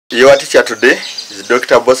Your teacher today is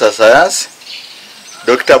Dr. Bbosa Science.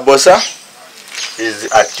 Dr. Bbosa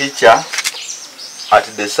is a teacher at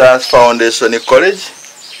the Science Foundation College,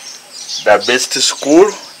 the best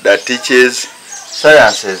school that teaches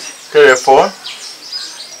sciences. Telephone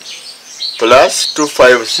plus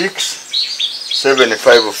 256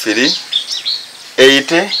 753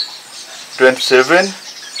 80 27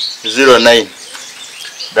 09.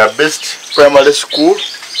 The best primary school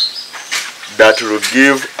that will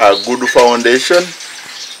give a good foundation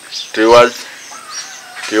to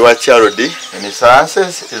your child in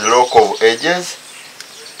sciences is Local Ages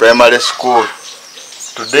Primary School.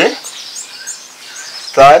 Today,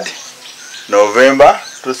 3rd November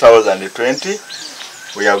 2020,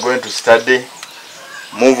 we are going to study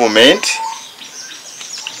movement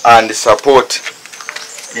and support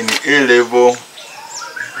in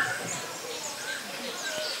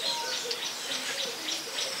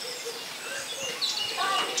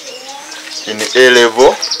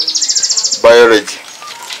A-level biology.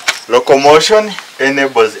 Locomotion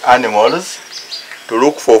enables animals to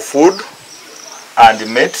look for food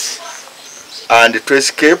and mates and to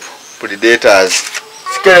escape predators.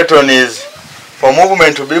 Skeleton is, for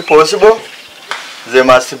movement to be possible, there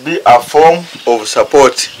must be a form of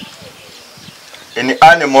support. In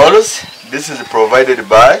animals, this is provided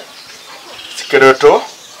by skeletal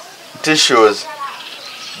tissues.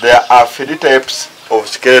 There are 3 types of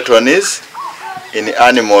skeletons in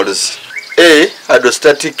animals. A.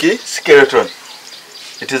 Hydrostatic skeleton.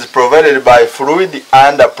 It is provided by fluid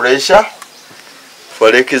under pressure.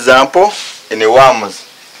 For example, in worms.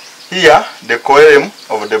 Here, the coelom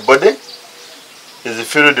of the body is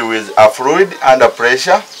filled with a fluid under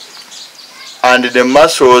pressure, and the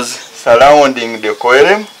muscles surrounding the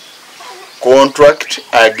coelom contract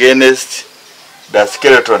against the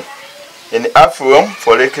skeleton. In earthworm,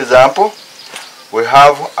 for example, we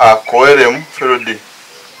have a coelom filled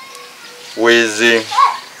with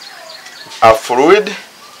a fluid,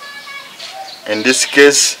 in this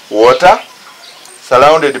case water,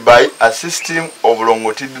 surrounded by a system of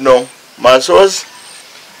longitudinal muscles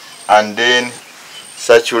and then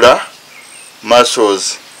circular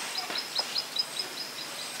muscles.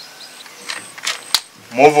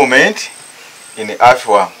 Movement in the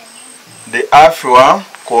earthworm. The earthworm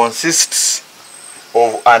consists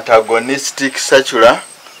of antagonistic circular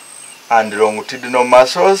and longitudinal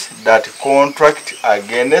muscles that contract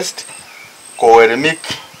against coelmic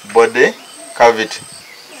body cavity.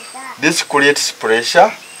 This creates pressure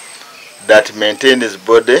that maintains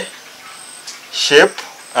body shape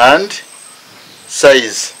and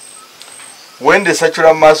size. When the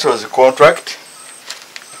circular muscles contract,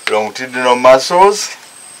 longitudinal muscles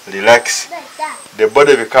relax. The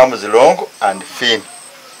body becomes long and thin.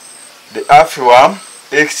 The earthworm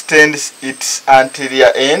extends its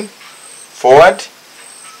anterior end forward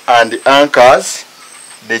and anchors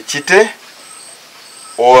the chite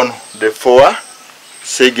on the 4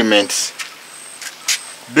 segments.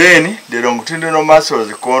 Then the longitudinal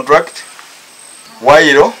muscles contract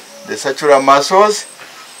while the circular muscles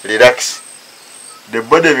relax. The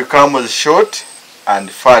body becomes short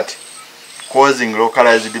and fat, causing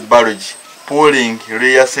localized bulge, pulling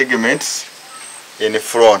rear segments in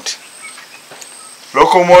front.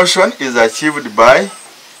 Locomotion is achieved by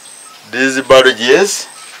these bulges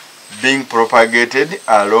being propagated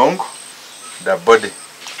along the body.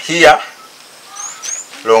 Here,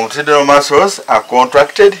 longitudinal muscles are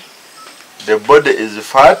contracted, the body is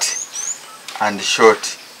fat and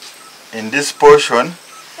short. In this portion,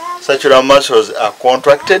 circular muscles are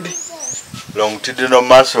contracted, longitudinal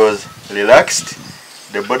muscles relaxed,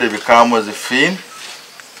 the body becomes thin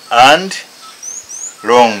and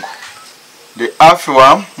long. The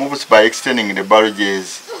earthworm moves by extending the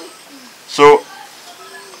bulges. So,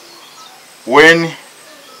 when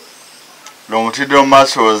longitudinal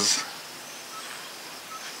muscles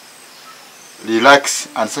relax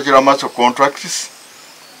and circular muscle contracts,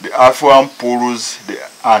 the earthworm pulls the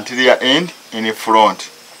anterior end in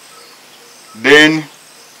front. Then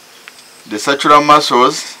the circular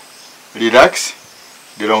muscles relax,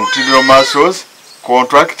 the longitudinal muscles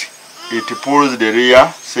contract, it pulls the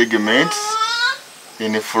rear segments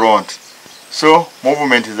in front. So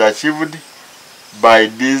movement is achieved by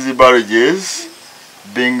these bulges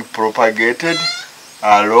being propagated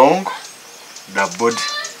along the body.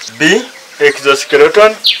 B.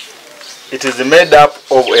 Exoskeleton. It is made up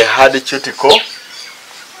of a hard cuticle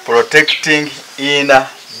protecting inner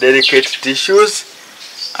delicate tissues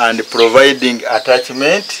and providing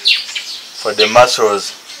attachment for the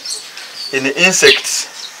muscles. In insects,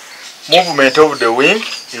 movement of the wing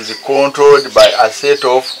is controlled by a set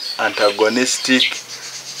of antagonistic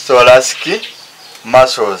thoracic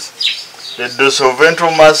muscles. The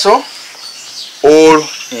dorsoventral muscle, all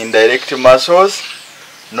indirect muscles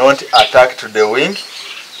not attached to the wing,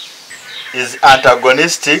 is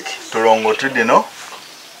antagonistic to longitudinal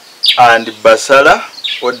and basal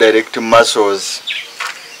or direct muscles.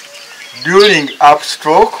 During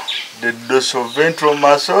upstroke, the dorsoventral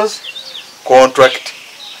muscles contract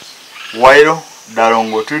while the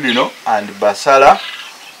longitudinal and basal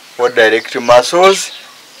or direct muscles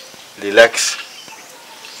relax.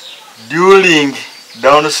 During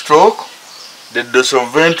downstroke, the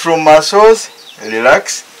dorsoventral muscles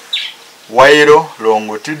relax while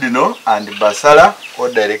longitudinal and basal or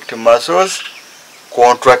direct muscles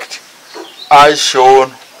contract, as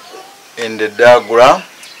shown in the diagram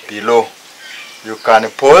below. You can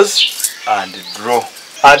pause and draw.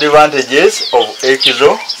 Advantages of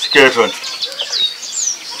exoskeleton.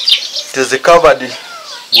 It is covered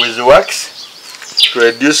with wax to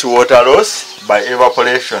reduce water loss by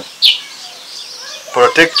evaporation.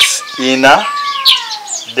 Protects inner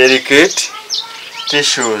delicate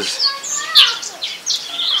tissues.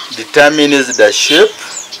 Determines the shape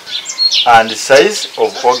and size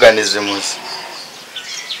of organisms.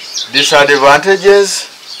 Disadvantages: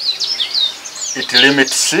 it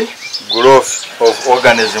limits growth of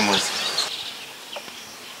organisms.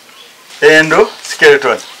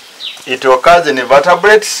 Endoskeleton. It occurs in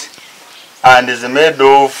vertebrates and is made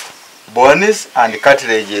of bones and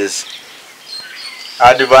cartilages.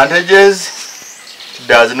 Advantages: it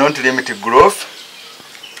does not limit growth.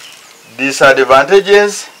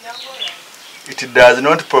 Disadvantages: it does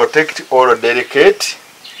not protect all delicate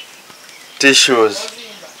tissues.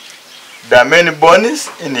 The main bones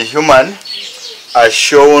in human are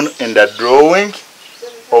shown in the drawing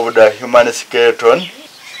of the human skeleton.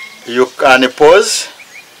 You can pause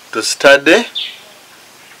to study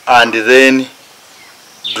and then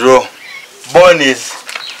draw. Bones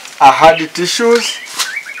are hard tissues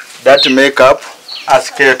that make up a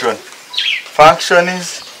skeleton.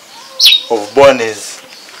 Functions of bones: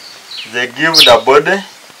 they give the body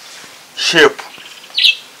shape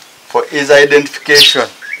for easy identification,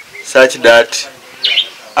 such that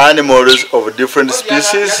animals of different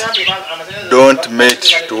species don't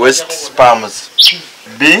mate to waste sperms.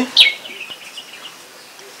 B.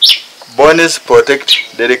 Bones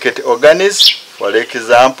protect delicate organs. For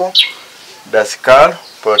example, the skull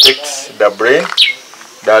protects the brain,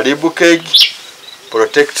 the rib cage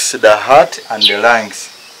protects the heart and the lungs.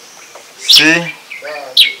 C.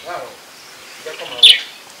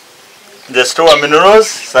 They store minerals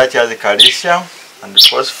such as calcium and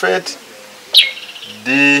phosphate.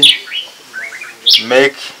 D.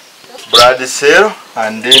 Make blood cell,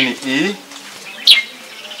 and then E.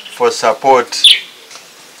 For support.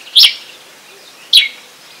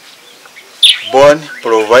 Bone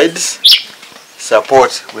provides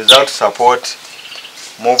support. Without support,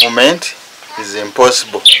 movement is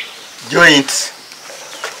impossible. Joints.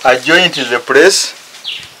 A joint is a place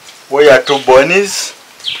where two bones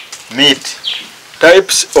meet.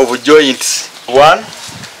 Types of joints. 1.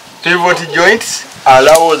 Pivot joints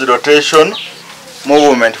allows rotation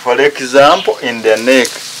movement, for example in the neck.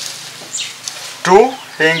 2.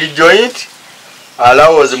 Hinge joint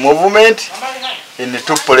allows movement in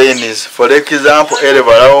two planes, for example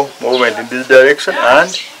allow movement in this direction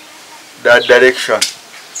and that direction.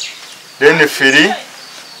 Then 3.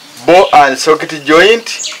 Ball and socket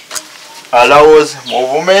joint allows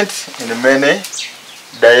movement in many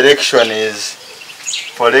directions,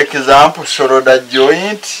 for example shoulder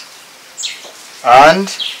joint and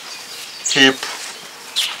hip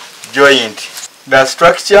joint. The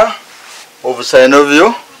structure of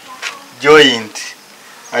synovial joint.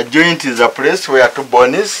 A joint is a place where two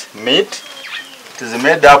bones meet. It is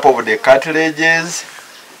made up of the cartilages.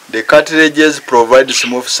 The cartilages provide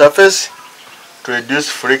smooth surface to reduce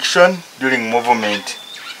friction during movement.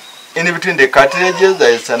 In between the cartilages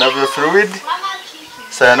there is synovial fluid.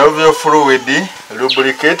 Synovial fluid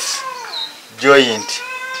lubricates joint.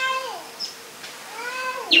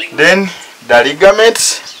 Then the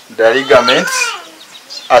ligaments. The ligaments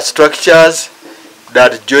are structures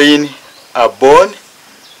that join a bone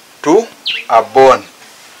to a bone.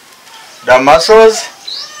 The muscles,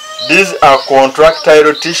 these are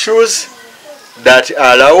contractile tissues that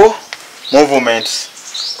allow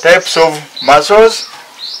movements. Types of muscles.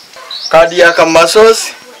 Cardiac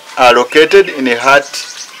muscles are located in the heart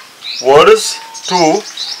walls. 2.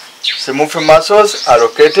 Smooth muscles are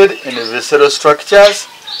located in visceral structures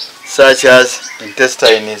such as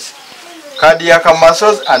intestines. Cardiac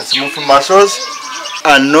muscles and smooth muscles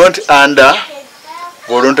are not under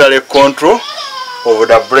voluntary control of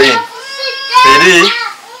the brain. 3.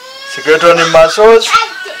 Skeletal muscles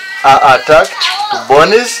are attached to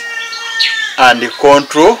bones and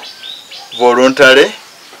control voluntary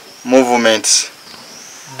movements.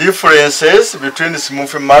 Differences between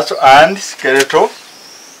smooth muscle and skeletal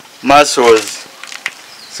muscles.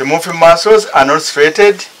 Smooth muscles are not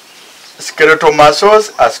straightened. Skeletal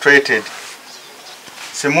muscles are straightened.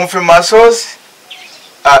 Smooth muscles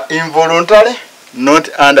are involuntary, not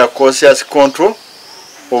under conscious control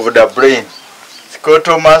of the brain.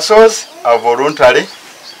 Skeletal muscles are voluntary,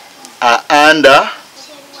 are under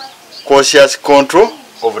conscious control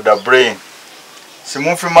of the brain.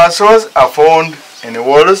 Smooth muscles are found in the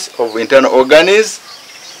walls of internal organs.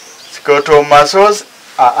 Skeletal muscles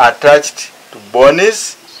are attached to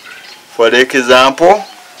bones. For example,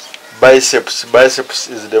 biceps. Biceps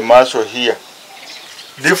is the muscle here.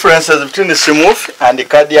 Differences between the smooth and the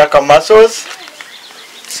cardiac muscles.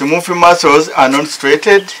 Smooth muscles are not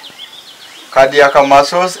straightened. Cardiac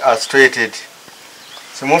muscles are straightened.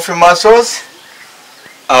 Smooth muscles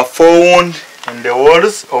are found in the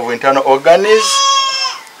walls of internal organs.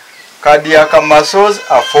 Cardiac muscles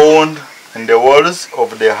are found in the walls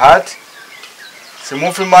of the heart.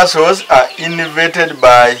 Smooth muscles are innervated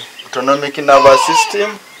by autonomic nervous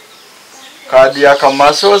system. Cardiac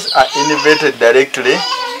muscles are innervated directly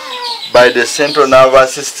by the central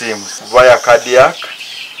nervous system via cardiac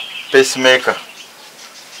pacemaker.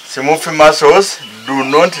 Smooth muscles do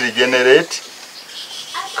not regenerate.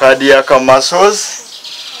 Cardiac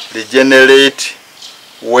muscles regenerate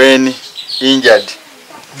when injured.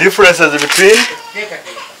 Differences between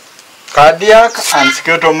cardiac and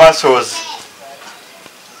skeletal muscles.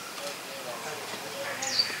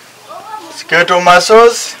 Skeletal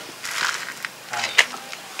muscles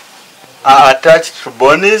are attached to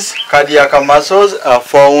bones. Cardiac muscles are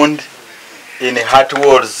found in heart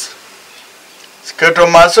walls. Skeletal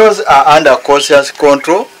muscles are under conscious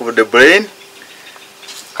control of the brain.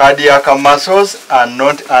 Cardiac muscles are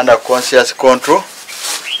not under conscious control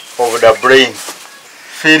of the brain.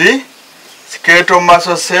 3. Skeletal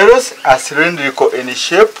muscle cells are cylindrical in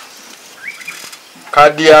shape.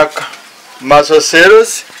 Cardiac muscle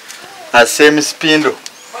cells are semi-spindle.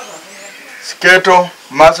 Skeletal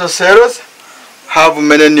muscle cells have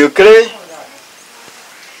many nuclei.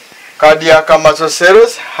 Cardiac muscle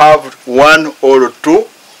cells have 1 or 2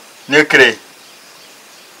 nuclei.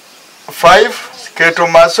 5. Skeletal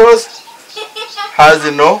muscles has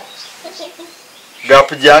no gap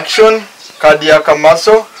junction. Cardiac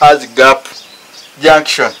muscle has gap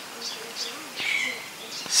junction.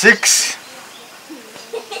 6.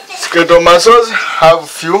 Skeletal muscles have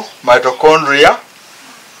few mitochondria.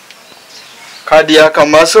 Cardiac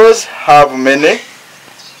muscles have many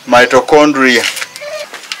mitochondria.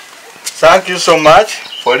 Thank you so much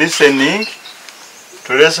for listening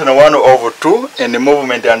to lesson 1 of 2 in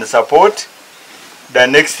movement and support. The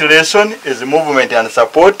next lesson is movement and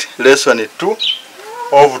support, lesson 2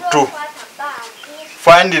 of 2.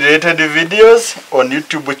 Find related videos on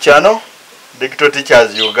YouTube channel, Digital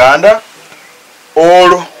Teachers Uganda,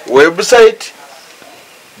 or website,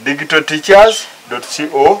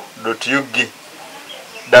 digitalteachers.co.ug.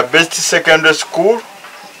 The best secondary school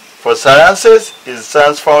for sciences is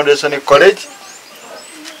Science Foundation College,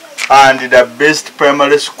 and the best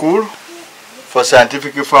primary school for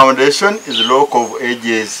scientific foundation is Local of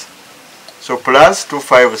Ages. So plus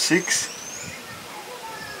 256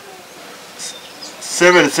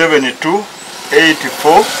 772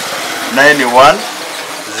 84 91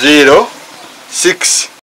 06.